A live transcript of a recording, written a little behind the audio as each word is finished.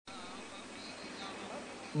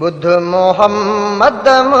बुध मोहम्मद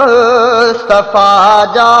मुस्तफा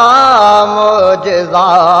जा मोजज़ा,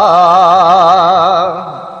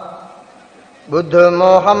 बुध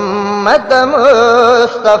मोहम्मद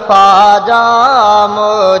मुस्तफा जा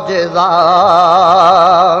मोजज़ा।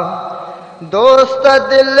 दोस्त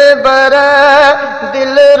दिल बर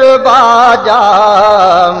दिल रुबा जा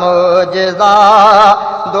मोजज़ा,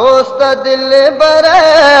 दोस्त दिल बर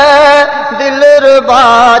दिल रुबा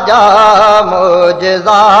जा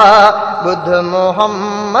मोजज़ा। बुध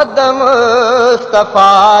मोहम्मद मुस्तफा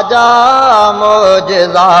जा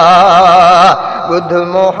मोजज़ा, बुध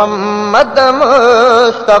मोहम्मद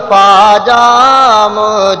मुस्तफा जा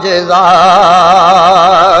मोजज़ा।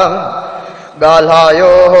 ॻाल्हायो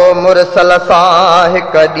हो मुरसल सां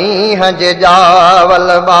हिक ॾींहं जे जावल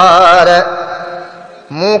ॿार,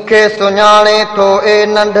 मूंखे सुञाणे थो ए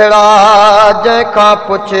नंढड़ा, जंहिंखां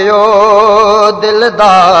पुछियो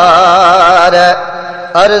दिलदार।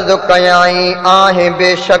 अर्ज़ कयाई आहे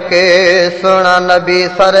बेशक सुण नबी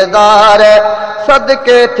सरदार,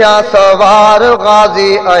 सदके थिया सवार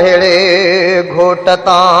गाज़ी अहिड़े घोट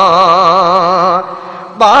तां।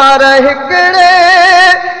 ॿार हिकिड़े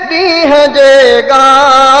ॾींहं जे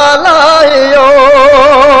ॻाल्हायो,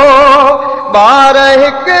 ॿार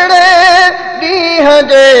हिकिड़े ॾींहं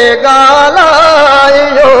जे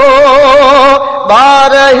ॻाल्हायो,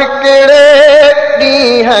 ॿार हिकिड़े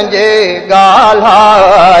ॾींहं जे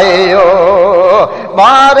ॻाल्हायो,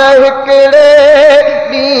 ॿार हिकिड़े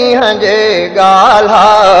ॾींहं जे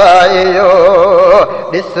ॻाल्हायो।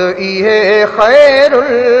 ॾिस इहे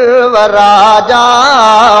ख़ैरुल वरा जा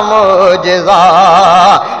मोजज़ा,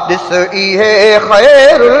 ॾिस इहे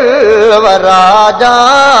ख़ैरुल वरा जा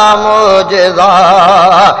मोजज़ा।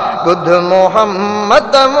 बुध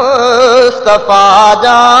मोहम्मद मुस्तफा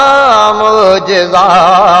जा मोजज़ा।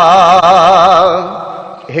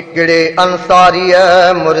 हिकिड़े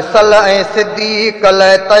अंसारीअ मुरसल ऐं सिद्दीक़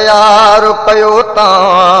लाइ तयारु कयो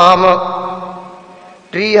ताम,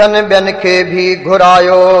 30 ॿियनि खे भी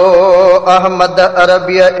घुरायो अहमद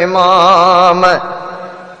अरबिय इमाम।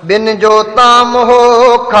 ॿिन जो ताम हो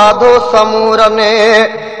खाधो समूरने,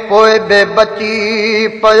 पोइ बे बची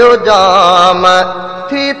पयो जाम।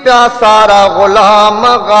 थी पिया सारा ग़ुलाम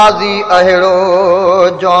गाज़ी अहिड़ो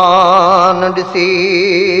जवान ॾिसी।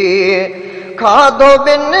 खाधो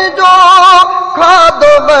ॿिन जो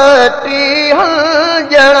खाधो 30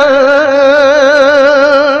 ॼण,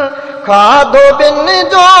 खाधो ॿिन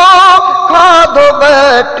जो खाधो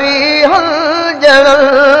 30 ॼण,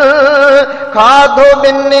 खाधो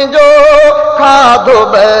ॿिन जो खाधो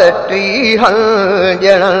 30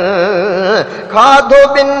 ॼण, खाधो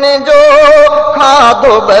ॿिन जो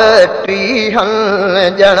खाधो 30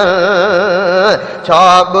 ॼण। छा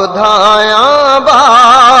ॿुधायां बा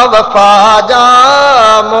वफ़ा जा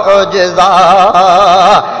मोजज़ा,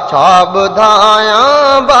 छा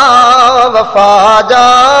ॿुधायां बा वफ़ा जा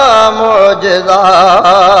मोजज़ा।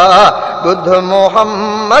 बुध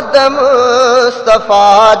मोहम्मद मुस्तफा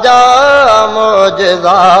जा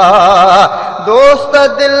मोजज़ा। दोस्त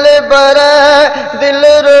दिल बर दिल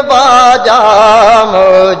रुबा जा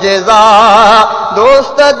मोजज़ा,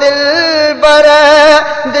 दोस्त दिल बर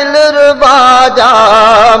दिल रुबा जा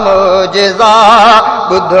मोजज़ा।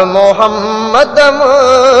 बुध मोहम्मद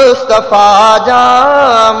मुस्तफा जा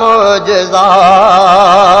मोजज़ा।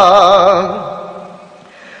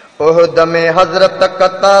 उहद में हज़रत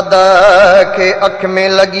क़तादा खे अख में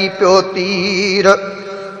लगी पियो तीर,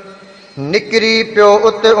 निकरी पियो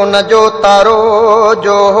उत उन जो तारो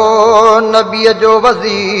जो हो नबीअ जो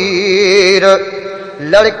वज़ीर।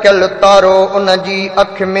 लड़कियल तारो उन जी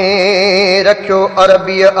अख में रखियो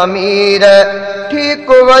अरबीअ अमीर। ठीक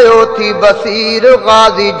वयो थी बसीर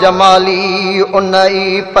गाज़ी जमाली उन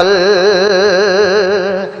ई पल।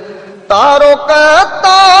 तारो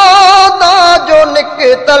क़तादा जो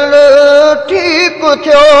निकतल ठीक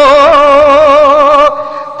थियो,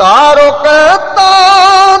 तारो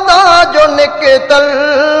क़तादा जो निकतल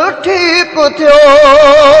ठीक थियो,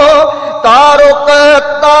 तारो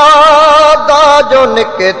क़तादा जो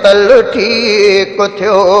निकतल ठीक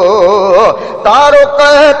थियो, तारो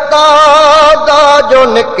क़तादा जो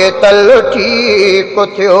निकतल ठीक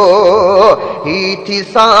थियो। ही थी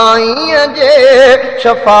साईं जे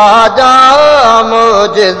शफ़ा जा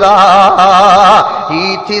मोजज़ा,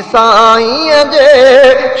 ही थी साईं जे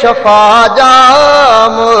शफ़ा जा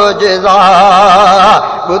मोजज़ा।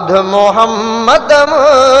 बुध मोहम्मद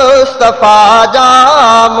मुस्तफा जा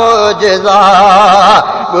मोजज़ा,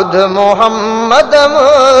 बुध मोहम्मद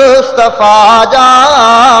मुस्तफा जा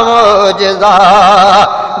मोजज़ा।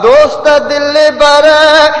 दोस्त दिल बर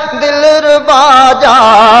दिल रुबा जा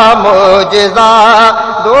मोजज़ा,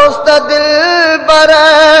 दोस्त दिल बर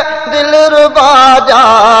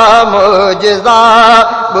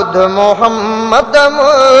मोजज़ा बुध मोहम्मद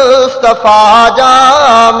मुस्तफा जा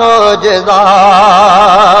मोजज़ा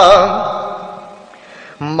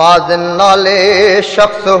माज़िन नाले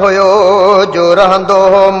शख्स हुयो जो रहंदो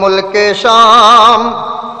हो मुल्क शाम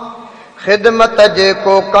ख़िदमत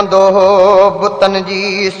जेको कंदो हो बुतन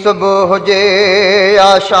जी सुबुह हुजे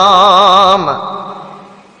या शाम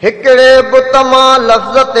हिकिड़े बुत मां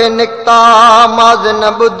लफ़्ज़ ते निकता माज़िन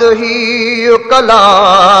बुध ही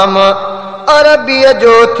कलाम अरबीअ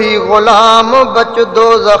जो थी ग़ुलाम बच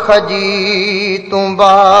दोज़ख जी तूं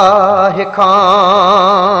बाहि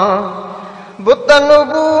खां बुत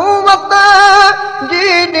नबूवत जी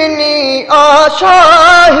ॾिनी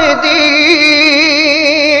आशाहिदी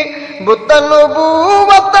बुत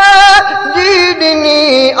नबूवत जी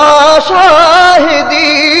ॾिनी आशाहिदी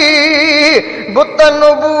बुत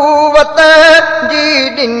नबूवत जी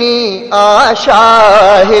ॾिनी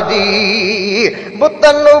आशाहिदी बुत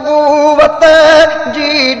नबूवत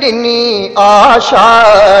जी ॾिनी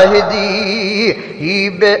आशाहिदी ही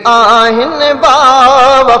बि आहिनि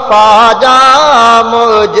बावफ़ा जा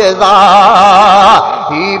मोजज़ा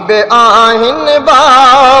ही बि आहिनि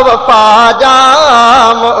बावफ़ा जा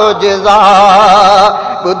मोजज़ा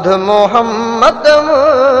बुध मोहम्मद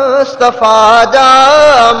मुस्तफा जा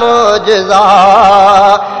मोजज़ा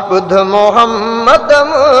बुध मोहम्मद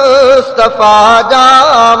मुस्तफा जा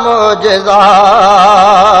मोजज़ा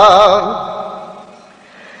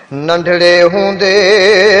नंढड़े हूंदे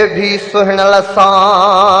भी सुहिणल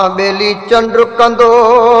सां बेली चंड कंदो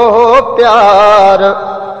प्यार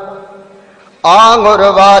आंगुर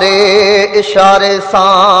वारे इशारे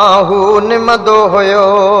सां हू निमंदो हुयो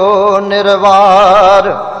निर्वार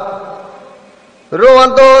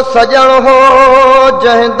रोअंदो सजण हो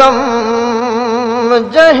जंहिं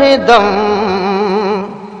दम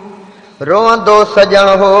रोअंदो सजण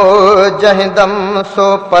हो जंहिं दम सो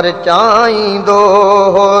परचाईंदो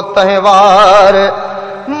हो तहिवार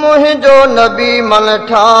मुंहिंजो नबी मन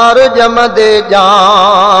ठार जमदे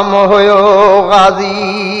जाम हुयो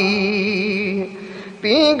गाज़ी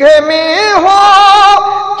पींघे में हो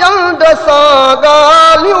चंड सां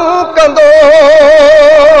ॻाल्हियूं कंदो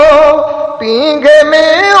पींघे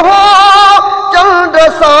में हो चंड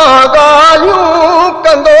सां ॻाल्हियूं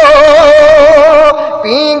कंदो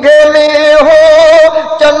पींघे में हो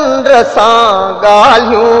चंड सां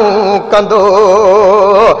ॻाल्हियूं कंदो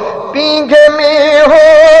पींघे में हो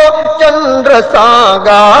चंड सां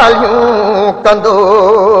ॻाल्हियूं कंदो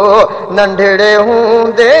नंढड़े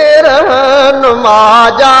हूंदे रहनुमा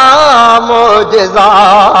जा मोजज़ा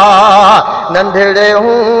नंढड़े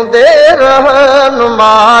हूंदे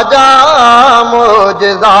रहनुमा जा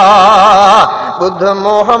मोजज़ा बुध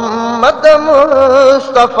मोहम्मद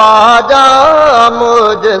मुस्तफा जा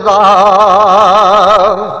मोजज़ा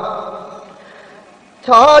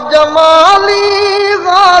छा जमाली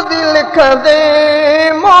गाज़ी लिखंदे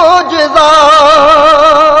मोजज़ा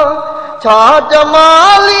छा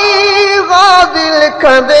जमाली गाज़ी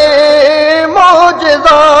लिखंदे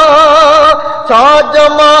मोजज़ा छा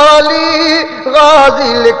जमाली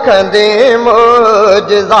गाज़ी लिखंदे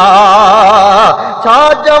मोजज़ा छा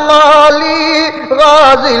जमाली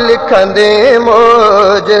गाज़ी लिखंदे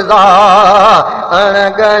मोजज़ा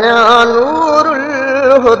अणगणिया नूरुल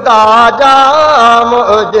हुदा जा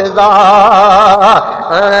मोजज़ा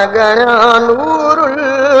अणगणिया नूरुल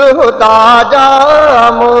हुदा जा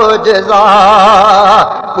मोजज़ा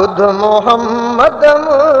बुध मोहम्मद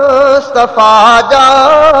मुस्तफा जा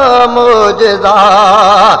मोजज़ा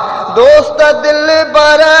दोस्त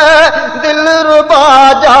दिलबर दिलरुबा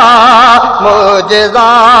जा मोजज़ा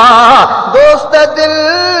दोस्त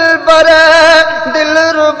दिलबर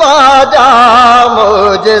दिलरुबा जा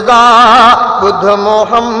मोजज़ा बुध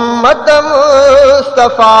मोहम्मद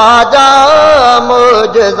मुस्तफा जा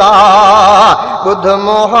मोजज़ा बुध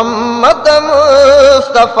मोहम्मद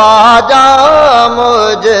मुस्तफा जा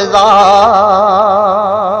मोजज़ा